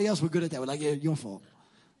blame somebody else, we're good at that. We're like, yeah, your fault.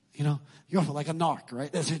 Your fault, like a narc,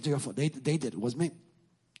 right? That's your fault. They did it. It wasn't me.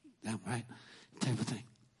 Yeah, right? Type of thing.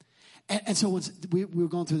 And so once we were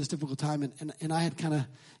going through this difficult time, and I had kind of,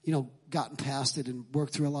 gotten past it and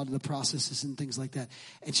worked through a lot of the processes and things like that.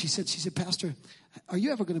 And she said, Pastor, are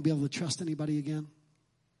you ever going to be able to trust anybody again?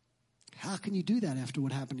 How can you do that after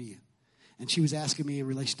what happened to you? And she was asking me in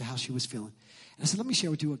relation to how she was feeling. And I said, let me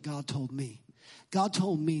share with you what God told me. God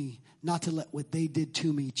told me not to let what they did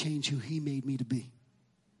to me change who he made me to be.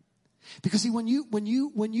 Because see, when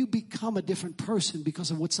you become a different person because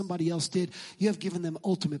of what somebody else did, you have given them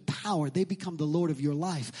ultimate power. They become the Lord of your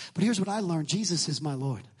life. But here's what I learned. Jesus is my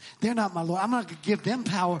Lord. They're not my Lord. I'm not going to give them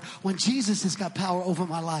power when Jesus has got power over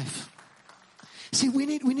my life. See, we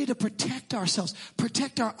need to protect ourselves,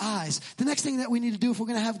 protect our eyes. The next thing that we need to do if we're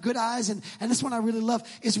going to have good eyes, and this one I really love,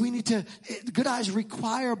 is good eyes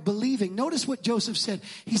require believing. Notice what Joseph said.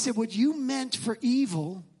 He said, what you meant for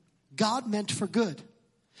evil, God meant for good.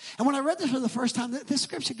 And when I read this for the first time, this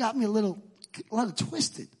scripture got me a little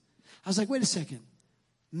twisted. I was like, wait a second.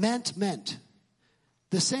 Meant.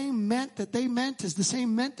 The same meant that they meant is the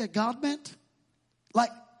same meant that God meant? Like,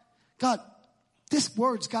 God, this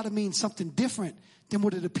word's got to mean something different than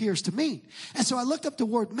what it appears to mean. And so I looked up the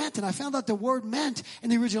word meant, and I found out the word meant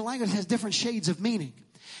in the original language has different shades of meaning.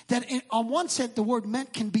 That on one sense, the word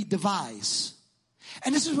meant can be devise.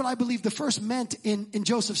 And this is what I believe the first meant in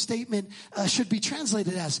Joseph's statement should be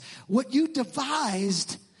translated as. What you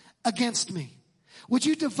devised against me. What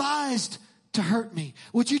you devised to hurt me.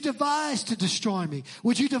 What you devised to destroy me.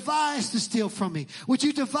 What you devised to steal from me. What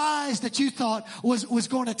you devised that you thought was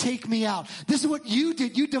going to take me out. This is what you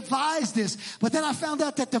did. You devised this. But then I found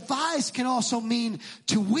out that devise can also mean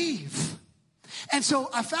to weave. And so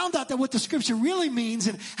I found out that what the scripture really means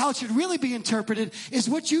and how it should really be interpreted is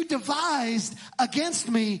what you devised against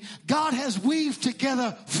me, God has weaved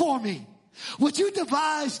together for me. What you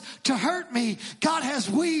devised to hurt me, God has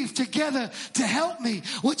weaved together to help me.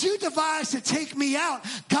 What you devised to take me out,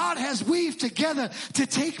 God has weaved together to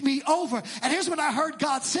take me over. And here's what I heard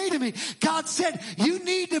God say to me. God said, you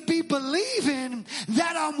need to be believing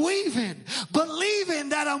that I'm weaving. Believing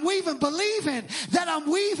that I'm weaving. Believing that I'm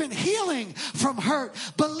weaving healing from hurt.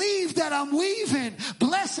 Believe that I'm weaving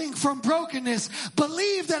blessing from brokenness.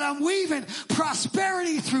 Believe that I'm weaving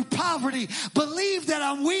prosperity through poverty. Believe that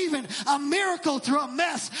I'm weaving a miracle through a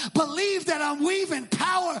mess. Believe that I'm weaving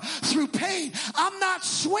power through pain. I'm not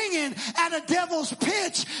swinging at a devil's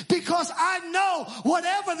pitch because I know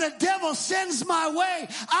whatever the devil sends my way,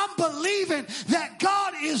 I'm believing that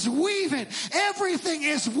God is weaving. Everything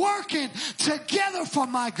is working together for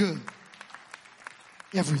my good.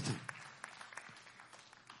 Everything.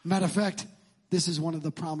 Matter of fact, this is one of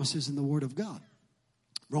the promises in the Word of God.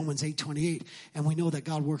 Romans 8:28, and we know that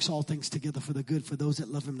God works all things together for the good for those that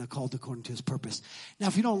love him and are called according to his purpose. Now,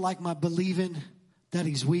 if you don't like my believing that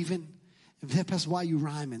he's weaving, that's why you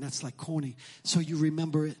rhyming. That's like corny. So you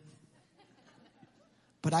remember it.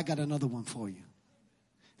 But I got another one for you.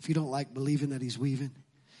 If you don't like believing that he's weaving,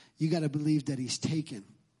 you got to believe that he's taking,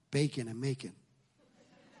 baking, and making.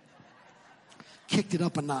 Kicked it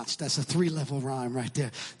up a notch. That's a 3-level rhyme right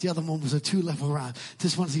there. The other one was a 2-level rhyme.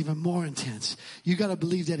 This one's even more intense. You got to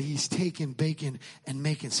believe that he's taking, baking, and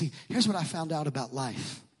making. See, here's what I found out about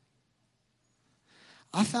life.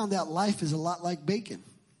 I found out life is a lot like bacon.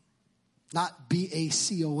 Not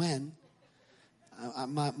B-A-C-O-N.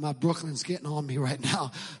 My Brooklyn's getting on me right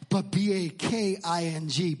now. But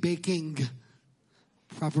B-A-K-I-N-G. Baking.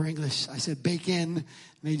 Proper English. I said bacon.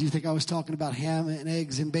 Made you think I was talking about ham and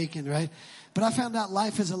eggs and bacon, right? But I found out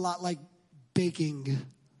life is a lot like baking.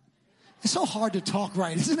 It's so hard to talk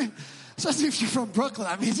right, isn't it? Especially if you're from Brooklyn.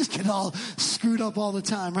 I mean, you just get all screwed up all the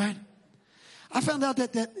time, right? I found out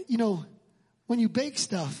that you know, when you bake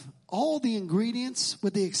stuff, all the ingredients,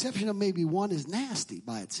 with the exception of maybe one, is nasty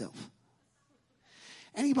by itself.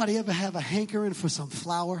 Anybody ever have a hankering for some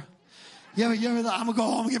flour? You ever, I'm going to go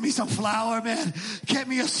home and get me some flour, man. Get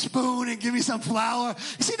me a spoon and give me some flour.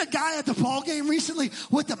 You see the guy at the ball game recently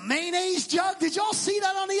with the mayonnaise jug? Did y'all see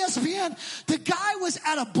that on ESPN? The guy was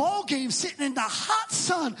at a ball game sitting in the hot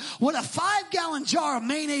sun with a 5-gallon jar of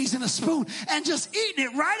mayonnaise and a spoon and just eating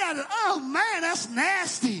it right out of, oh man, that's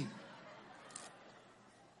nasty.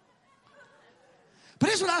 But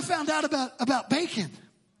here's what I found out about bacon.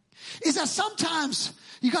 Is that sometimes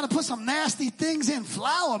you got to put some nasty things in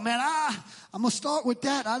flour, man. I'm going to start with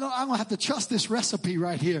that. I'm going to have to trust this recipe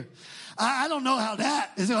right here. I don't know how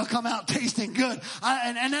that is going to come out tasting good.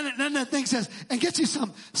 And then the thing says, and get you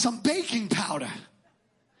some baking powder.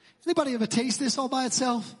 Anybody ever taste this all by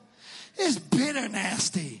itself? It's bitter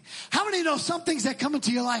nasty. How many know some things that come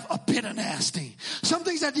into your life are bitter nasty? Some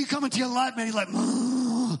things that you come into your life, man, you're like,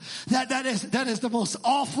 that is the most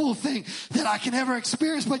awful thing that I can ever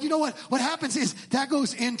experience. But you know what? What happens is that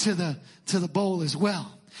goes into the bowl as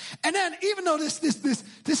well. And then even though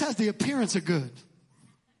this has the appearance of good,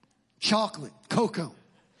 chocolate, cocoa,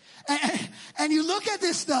 and you look at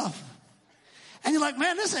this stuff. And you're like,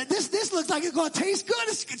 man, this looks like it's going to taste good.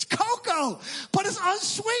 It's cocoa, but it's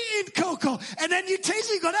unsweetened cocoa. And then you taste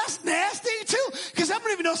it, you go, that's nasty too. Because I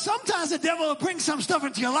don't even know, sometimes the devil will bring some stuff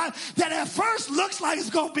into your life that at first looks like it's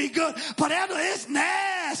going to be good, but after it's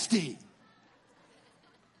nasty.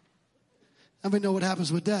 I mean, know what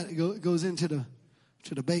happens with that? It goes into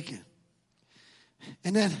the bacon.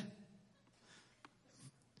 And then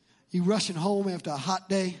you rushing home after a hot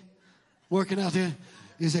day, working out there.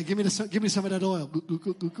 You say, give me some of that oil.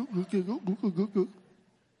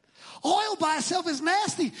 Oil by itself is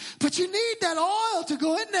nasty, but you need that oil to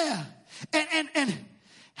go in there. And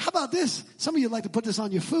how about this? Some of you like to put this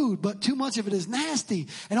on your food, but too much of it is nasty.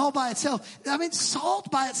 And all by itself, I mean,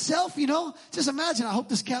 salt by itself, you know, just imagine, I hope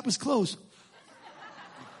this cap is closed.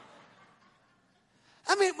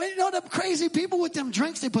 I mean, you know, them crazy people with them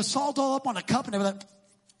drinks, they put salt all up on a cup and they're like,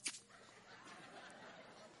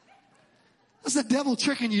 That's the devil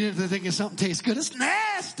tricking you into thinking something tastes good. It's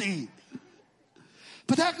nasty.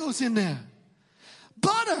 But that goes in there.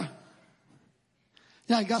 Butter.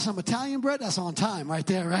 Yeah, you got some Italian bread? That's on time right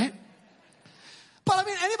there, right? But I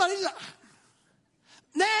mean, anybody's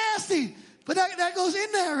nasty. But that goes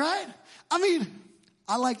in there, right? I mean,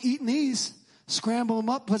 I like eating these. Scramble them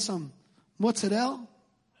up, put some mozzarella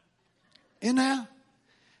in there.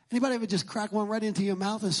 Anybody ever just crack one right into your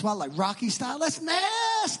mouth and swallow like Rocky style? That's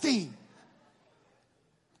nasty.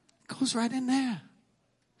 Goes right in there.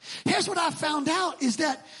 Here's what I found out is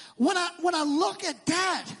that when I look at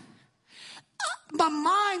that, my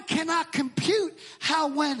mind cannot compute how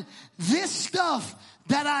when this stuff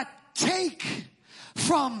that I take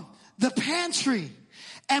from the pantry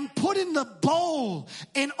and put in the bowl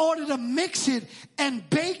in order to mix it and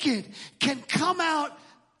bake it can come out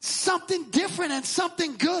something different and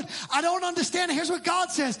something good. I don't understand it. Here's what God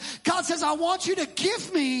says. God says, I want you to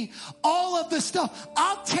give me all of the stuff.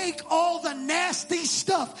 I'll take all the nasty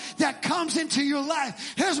stuff that comes into your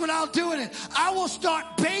life. Here's what I'll do with it. I will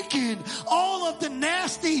start baking all of the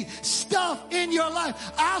nasty stuff in your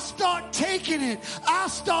life. I'll start taking it. I'll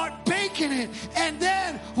start baking it. And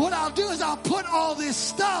then what I'll do is I'll put all this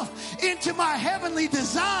stuff into my heavenly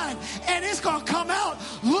design, and it's going to come out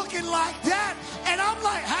looking like that. And I'm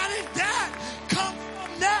like, how did that come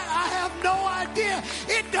from that? I have no idea.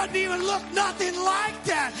 It doesn't even look nothing like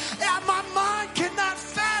that. And my mind cannot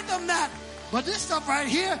fathom that. But this stuff right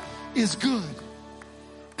here is good.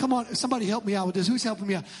 Come on, somebody help me out with this. Who's helping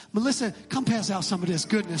me out? Melissa, come pass out some of this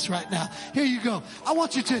goodness right now. Here you go. I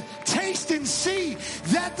want you to taste and see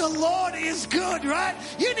that the Lord is good, right?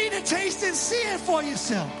 You need to taste and see it for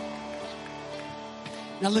yourself.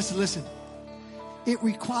 Now listen. It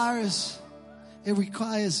requires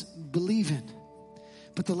believing.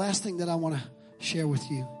 But the last thing that I want to share with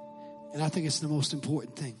you, and I think it's the most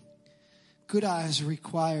important thing, good eyes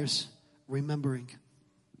requires remembering.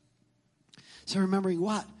 So remembering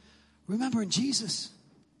what? Remembering Jesus.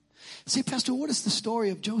 See, Pastor, what does the story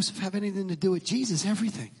of Joseph have anything to do with Jesus?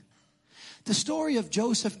 Everything. The story of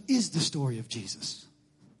Joseph is the story of Jesus.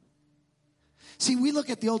 See, we look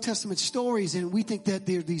at the Old Testament stories and we think that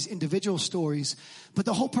they're these individual stories. But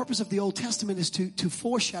the whole purpose of the Old Testament is to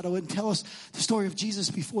foreshadow and tell us the story of Jesus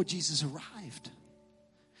before Jesus arrived.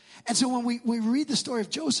 And so when we read the story of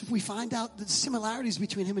Joseph, we find out that the similarities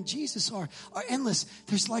between him and Jesus are endless.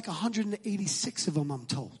 There's like 186 of them, I'm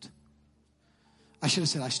told. I should have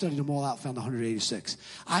said I studied them all out, found 186.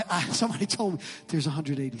 Somebody told me there's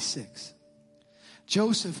 186.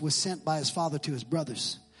 Joseph was sent by his father to his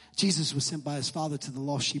brothers. Jesus was sent by his father to the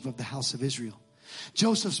lost sheep of the house of Israel.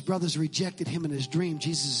 Joseph's brothers rejected him in his dream.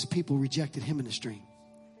 Jesus' people rejected him in his dream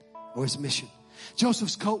or his mission.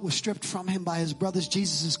 Joseph's coat was stripped from him by his brothers.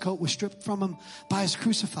 Jesus' coat was stripped from him by his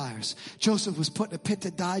crucifiers. Joseph was put in a pit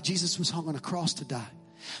to die. Jesus was hung on a cross to die.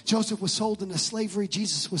 Joseph was sold into slavery.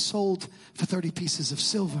 Jesus was sold for 30 pieces of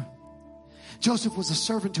silver. Joseph was a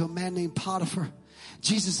servant to a man named Potiphar.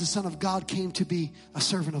 Jesus, the Son of God, came to be a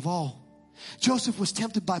servant of all. Joseph was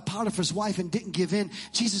tempted by Potiphar's wife and didn't give in.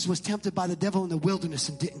 Jesus was tempted by the devil in the wilderness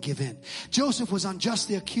and didn't give in. Joseph was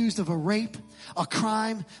unjustly accused of a rape, a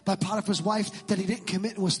crime by Potiphar's wife that he didn't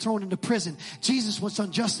commit and was thrown into prison. Jesus was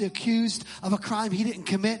unjustly accused of a crime he didn't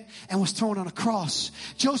commit and was thrown on a cross.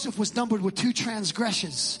 Joseph was numbered with two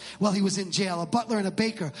transgressions while he was in jail, a butler and a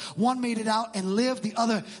baker. One made it out and lived, the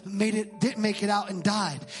other didn't make it out and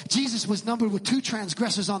died. Jesus was numbered with two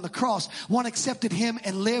transgressors on the cross. One accepted him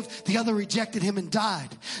and lived, the other rejected him and died.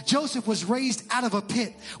 Joseph was raised out of a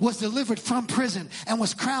pit, was delivered from prison, and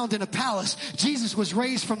was crowned in a palace. Jesus was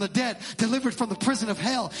raised from the dead, delivered from the prison of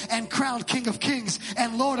hell, and crowned King of Kings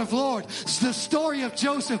and Lord of Lords. The story of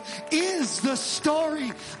Joseph is the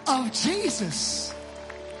story of Jesus.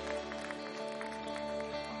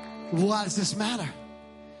 Why does this matter?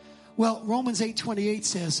 Well, Romans 8:28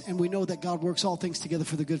 says, and we know that God works all things together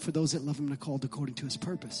for the good for those that love him and are called according to his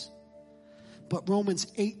purpose. But Romans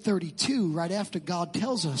 8:32, right after God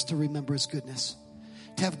tells us to remember his goodness,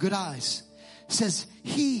 to have good eyes, says,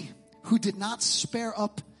 he who did not spare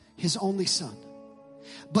up his only son,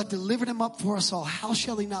 but delivered him up for us all, how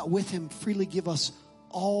shall he not with him freely give us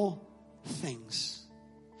all things?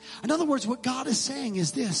 In other words, what God is saying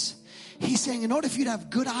is this. He's saying in order for you to have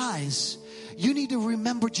good eyes, you need to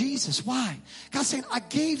remember Jesus. Why? God's saying, I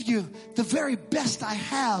gave you the very best I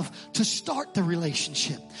have to start the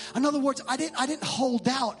relationship. In other words, I didn't hold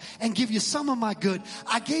out and give you some of my good.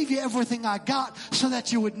 I gave you everything I got so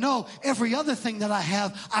that you would know every other thing that I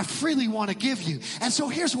have, I freely want to give you. And so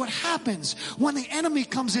here's what happens when the enemy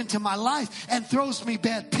comes into my life and throws me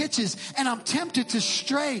bad pitches and I'm tempted to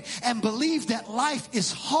stray and believe that life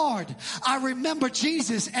is hard. I remember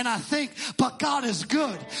Jesus and I think, but God is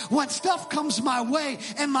good. When stuff comes my way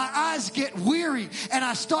and my eyes get weary and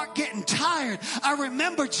I start getting tired, I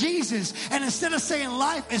remember Jesus, and instead of saying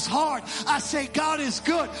life is hard, I say God is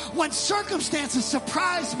good. When circumstances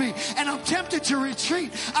surprise me and I'm tempted to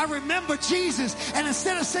retreat, I remember Jesus, and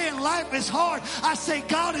instead of saying life is hard, I say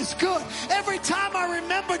God is good. Every time I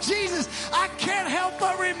remember Jesus, I can't help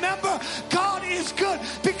but remember God is good,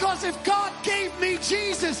 because if God gave me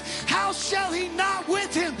Jesus, how shall he not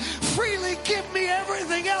with him freely give me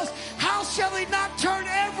everything else? How shall he not turn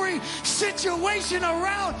every situation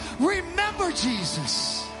around? Remember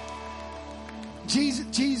Jesus.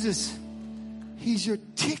 Jesus, he's your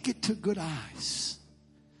ticket to good eyes.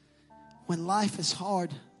 When life is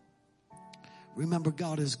hard, remember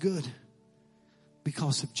God is good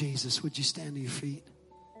because of Jesus. Would you stand to your feet?